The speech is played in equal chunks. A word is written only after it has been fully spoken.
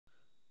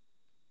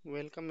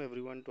Welcome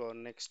everyone to our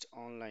next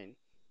online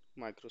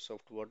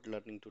Microsoft Word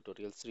learning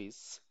tutorial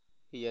series.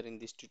 Here in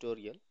this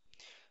tutorial,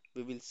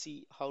 we will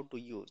see how to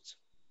use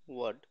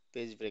Word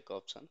page break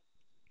option.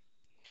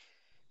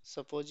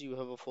 Suppose you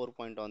have a 4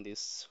 point on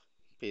this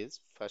page,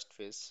 first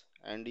page,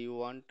 and you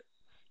want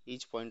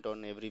each point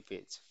on every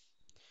page.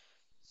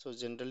 So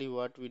generally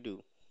what we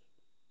do,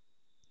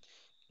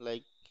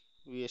 like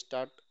we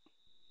start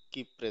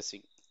keep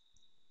pressing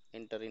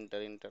enter,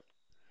 enter, enter.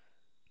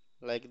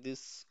 Like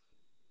this,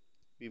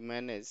 we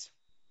manage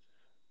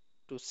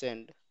to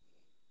send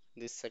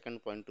this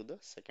second point to the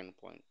second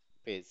point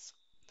page.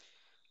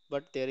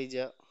 But there is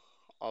a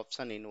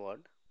option in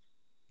Word.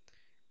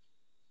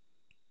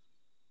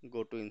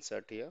 Go to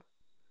insert here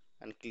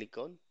and click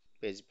on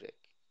page break.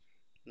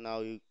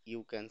 Now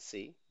you can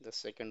see the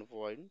second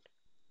point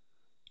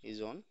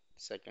is on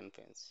second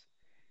page.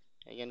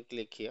 Again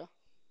click here,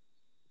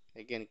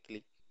 again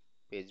click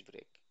page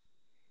break.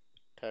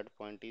 Third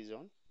point is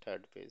on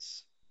third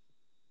page.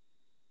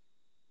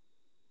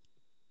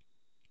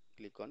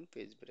 Click on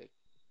page break.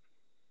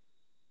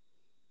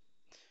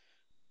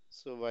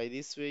 So by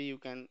this way you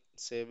can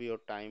save your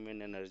time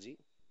and energy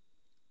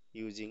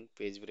using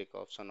page break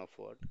option of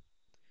Word.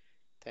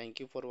 Thank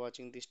you for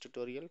watching this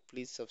tutorial.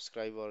 Please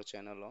subscribe our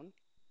channel on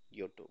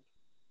YouTube.